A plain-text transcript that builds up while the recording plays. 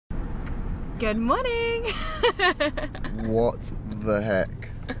Good morning! What the heck?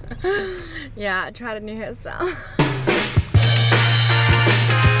 Yeah, I tried a new hairstyle.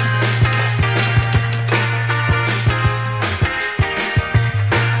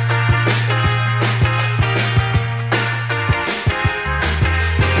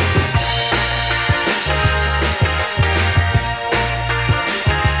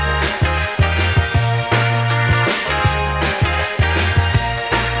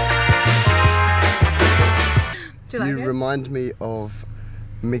 You remind me of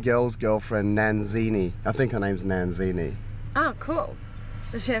Miguel's girlfriend, Nanzini. I think her name's Nanzini. Oh, cool.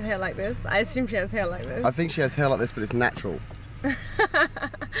 Does she have hair like this? I assume she has hair like this. I think she has hair like this, but it's natural.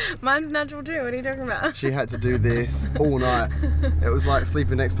 Mine's natural too. What are you talking about? She had to do this all night. It was like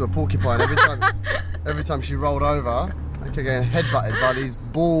sleeping next to a porcupine. Every time she rolled over, I kept getting headbutted by these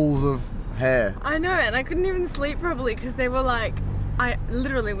balls of hair. I know, and I couldn't even sleep properly because they were like, I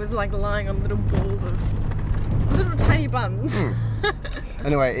literally was like lying on little balls of little tiny buns.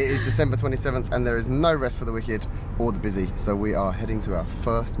 Anyway, it is December 27th and there is no rest for the wicked or the busy, so we are heading to our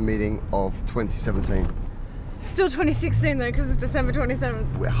first meeting of 2017. Still 2016 though, because it's December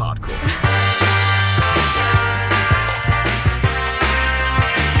 27th. We're hardcore.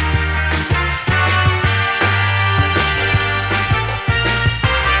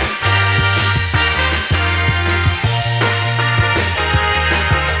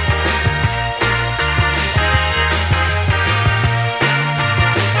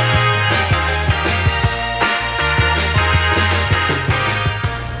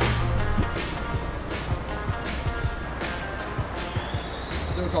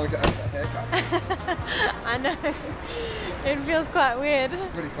 I know, it feels quite weird.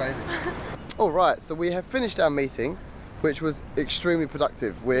 It's pretty crazy. Alright, so we have finished our meeting, which was extremely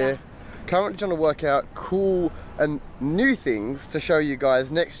productive. We're currently trying to work out cool and new things to show you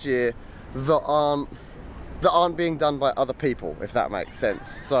guys next year that aren't being done by other people, if that makes sense.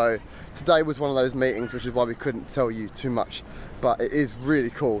 So today was one of those meetings, which is why we couldn't tell you too much, but it is really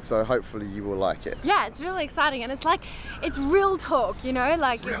cool, so hopefully you will like it. Yeah, it's really exciting, and it's like, it's real talk, you know,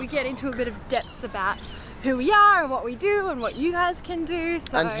 like we get into a bit of depth about who we are and what we do and what you guys can do.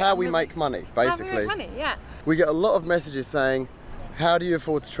 So and how we make money, basically. How we make money, yeah. We get a lot of messages saying, how do you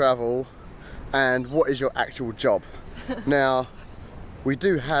afford to travel and what is your actual job? Now, we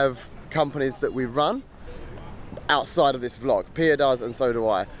do have companies that we run outside of this vlog. PIA does and so do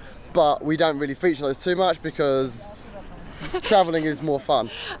I. But we don't really feature those too much because traveling is more fun.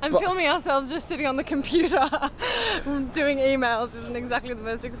 And filming ourselves just sitting on the computer doing emails isn't exactly the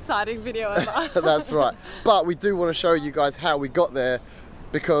most exciting video ever. That's right. But we do want to show you guys how we got there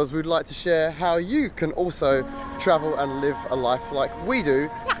because we'd like to share how you can also travel and live a life like we do,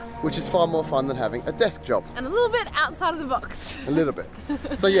 which is far more fun than having a desk job. And a little bit outside of the box. A little bit.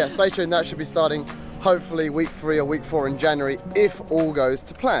 So yeah, stay tuned. That should be starting hopefully week 3 or week 4 in January if all goes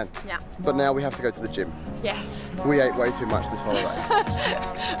to plan. Yeah. But now we have to go to the gym. Yes. We ate way too much this holiday.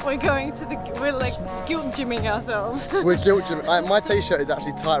 We're like guilt gymming ourselves. We're guilt gymming. My t-shirt is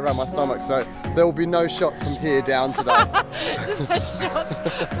actually tight around my stomach, so there will be no shots from here down today. Just head shots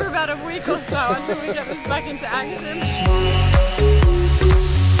for about a week or so until we get this back into action.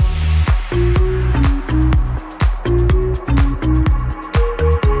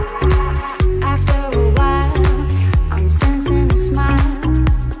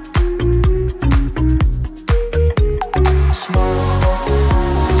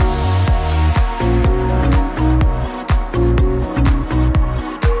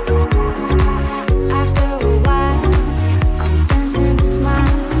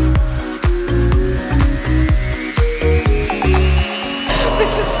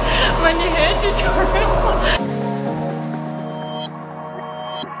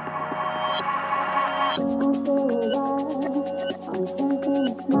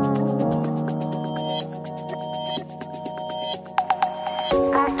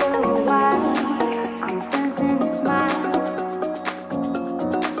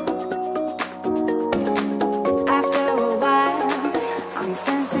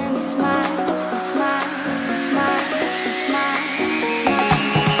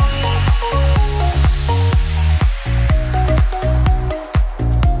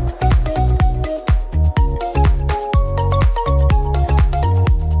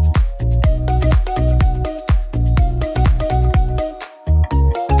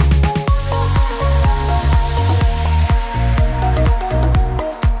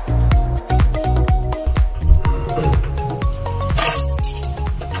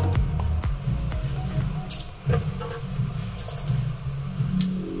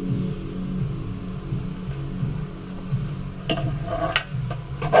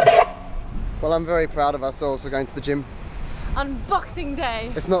 Well, I'm very proud of ourselves for going to the gym. On Boxing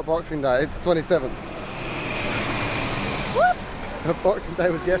Day. It's not Boxing Day, it's the 27th. What? Boxing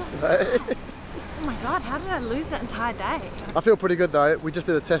Day was yesterday. Oh my god, how did I lose that entire day? I feel pretty good though. We just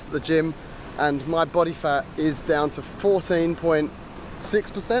did a test at the gym and my body fat is down to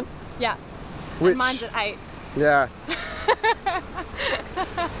 14.6%. Yeah. Which, and mine's at 8. Yeah.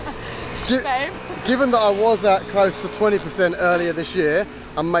 Given that I was at close to 20% earlier this year,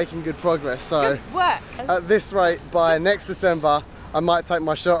 I'm making good progress. So good work. At this rate, by next December, I might take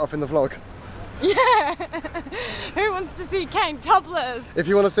my shirt off in the vlog. Yeah. Who wants to see KANE topless? If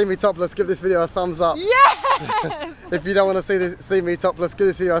you want to see me topless, give this video a thumbs up. Yes! If you don't want to see me topless, give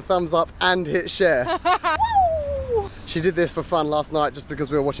this video a thumbs up and hit share. She did this for fun last night just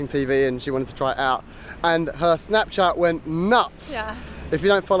because we were watching TV and she wanted to try it out. And her Snapchat went nuts. Yeah. If you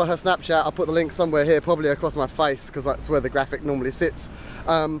don't follow her Snapchat, I'll put the link somewhere here, probably across my face, because that's where the graphic normally sits.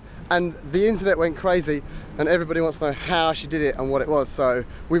 And the internet went crazy and everybody wants to know how she did it and what it was. So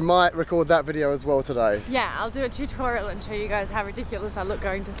we might record that video as well today. Yeah, I'll do a tutorial and show you guys how ridiculous I look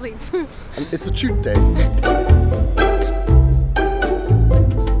going to sleep. And it's a shoot day.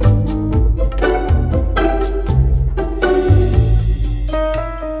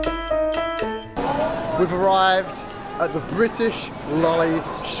 We've arrived at the British lolly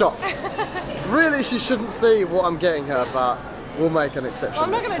shop. Really, she shouldn't see what I'm getting her, but we'll make an exception. Well,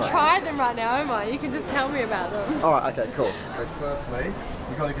 I'm not going to try them right now, am I? You can just tell me about them. Alright, okay, cool. So firstly,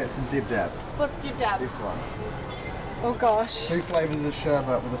 you got to get some dib dabs. What's dib dabs? This one. Oh gosh. 2 flavours of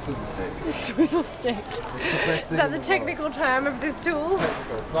sherbet with a swizzle stick. A swizzle stick. It's the best thing. Is that the technical term of this tool?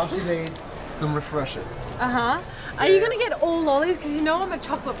 Technical. Plus you need some refreshers. Uh-huh. Are you going to get all lollies? Because you know I'm a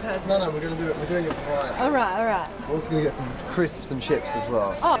chocolate person. No, we're going to do it. We're doing a variety. Alright. We're also going to get some crisps and chips as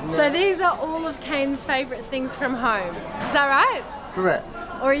well. Oh, so these are all of KANE's favourite things from home. Is that right? Correct.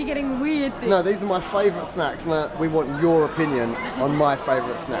 Or are you getting weird things? No, these are my favourite snacks and we want your opinion on my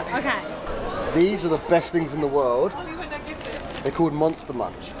favourite snacks. Okay. These are the best things in the world. They're called Monster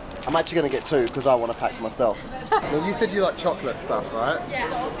Munch. I'm actually going to get 2 because I want to pack for myself. Now, you said you like chocolate stuff, right? Yeah.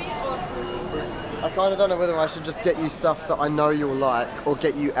 I kind of don't know whether I should just get you stuff that I know you'll like or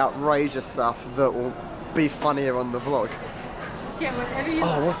get you outrageous stuff that will be funnier on the vlog. Just get whatever you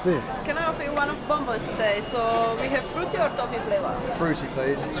Oh, what's this? Can I offer you one of bonbons today? So we have fruity or toffee flavor. Fruity,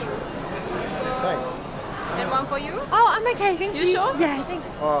 please. Thanks. And one for you? Oh, I'm okay, thank you. You sure? Yeah,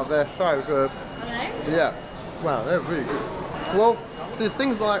 thanks. Oh, they're so good. Yeah. Wow, they're really good. Well, so there's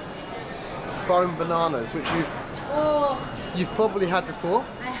things like foam bananas, which you've probably had before.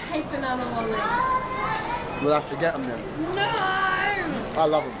 I hate banana lollies. We'll have to get them then. No! I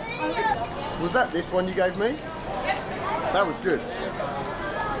love them. Was that this one you gave me? That was good.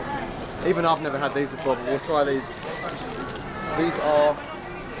 Even I've never had these before, but we'll try these. These are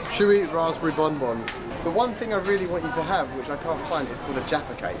chewy raspberry bonbons. The one thing I really want you to have, which I can't find, is called a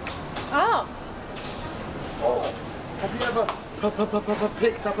Jaffa cake. Oh. Have you ever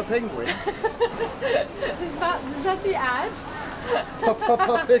picked up a penguin? Is that the ad?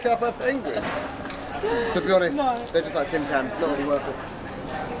 Pick up a penguin? To be honest, No. they're just like Tim Tams, not really worth it.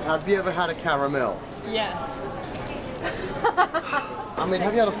 Have you ever had a caramel? Yes. I mean,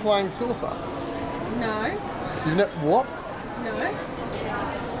 have you had a flying saucer? No. You've never, what? No.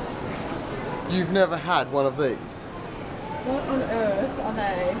 You've never had one of these? What on earth are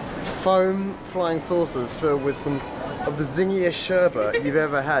they? Foam flying saucers filled with some of the zingiest sherbet you've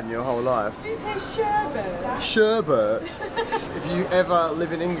ever had in your whole life. Did you say sherbet? Sherbet. If you ever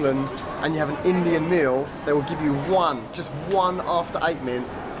live in England and you have an Indian meal, they will give you just one after 8 mint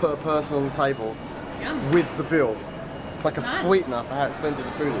per person on the table. Yum. With the bill. It's like a Nice. sweetener for how expensive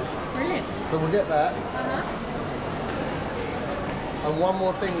the food is. Brilliant. So we'll get that. Uh-huh. And one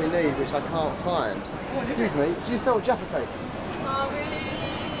more thing we need, which I can't find. Excuse me, do you sell Jaffa cakes? Not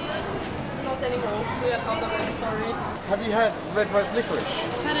anymore. We are out of it, sorry. Have you had red rope licorice?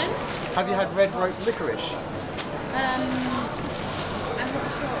 Pardon? Have you had red rope licorice? I'm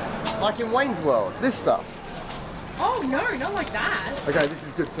not sure. Like in Wayne's World, this stuff. Oh no, not like that. Okay, this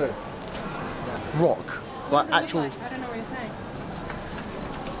is good too. Rock. What Like does it actual look like? I don't know what you're saying.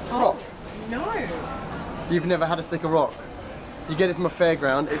 rock. No. You've never had a stick of rock. You get it from a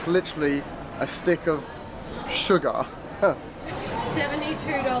fairground, it's literally a stick of sugar.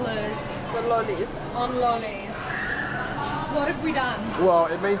 $72 For lollies. on lollies. What have we done? Well,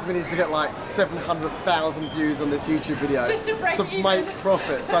 it means we need to get like 700,000 views on this YouTube video Just to break even. make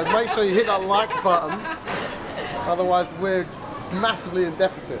profit. So make sure you hit that like button, otherwise we're massively in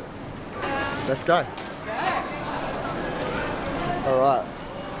deficit. Let's go. Alright,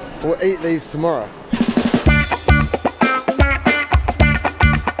 we'll eat these tomorrow.